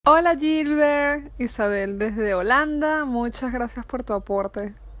Hola Gilbert, Isabel desde Holanda, muchas gracias por tu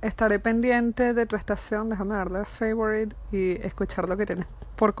aporte. Estaré pendiente de tu estación, déjame darle favorite y escuchar lo que tienes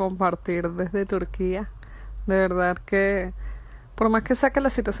por compartir desde Turquía. De verdad que por más que sea que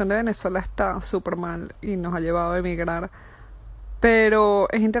la situación de Venezuela está súper mal y nos ha llevado a emigrar, pero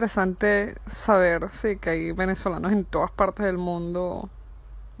es interesante saber, sí, que hay venezolanos en todas partes del mundo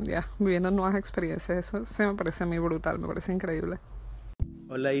ya viviendo nuevas experiencias. Eso se me parece a mí brutal, me parece increíble.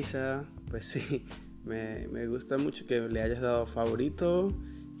 Hola Isa, pues sí, me gusta mucho que le hayas dado favorito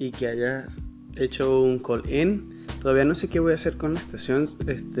y que hayas hecho un call-in. Todavía no sé qué voy a hacer con la estación,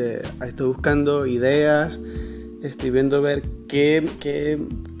 estoy buscando ideas, estoy viendo a ver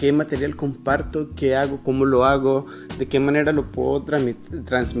qué material comparto, qué hago, cómo lo hago, de qué manera lo puedo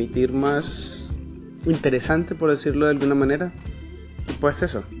transmitir más interesante, por decirlo de alguna manera. Y pues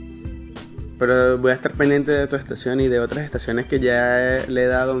eso. Pero voy a estar pendiente de tu estación y de otras estaciones que ya le he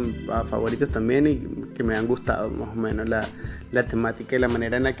dado a favoritos también y que me han gustado más o menos la temática y la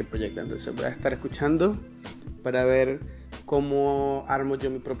manera en la que proyectan. Entonces voy a estar escuchando para ver cómo armo yo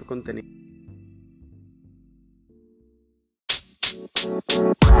mi propio contenido.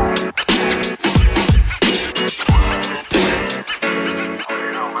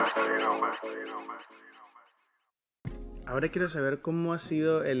 Ahora quiero saber cómo ha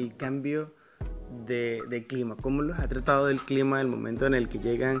sido el cambio de clima, cómo los ha tratado el clima el momento en el que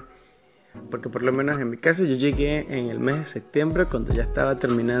llegan. Porque por lo menos en mi caso yo llegué en el mes de septiembre cuando ya estaba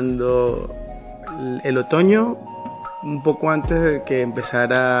terminando el otoño, un poco antes de que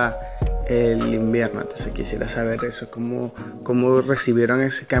empezara el invierno. Entonces quisiera saber eso, cómo recibieron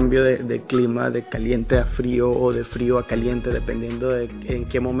ese cambio de clima, de caliente a frío o de frío a caliente, dependiendo de en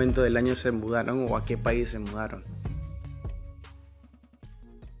qué momento del año se mudaron o a qué país se mudaron.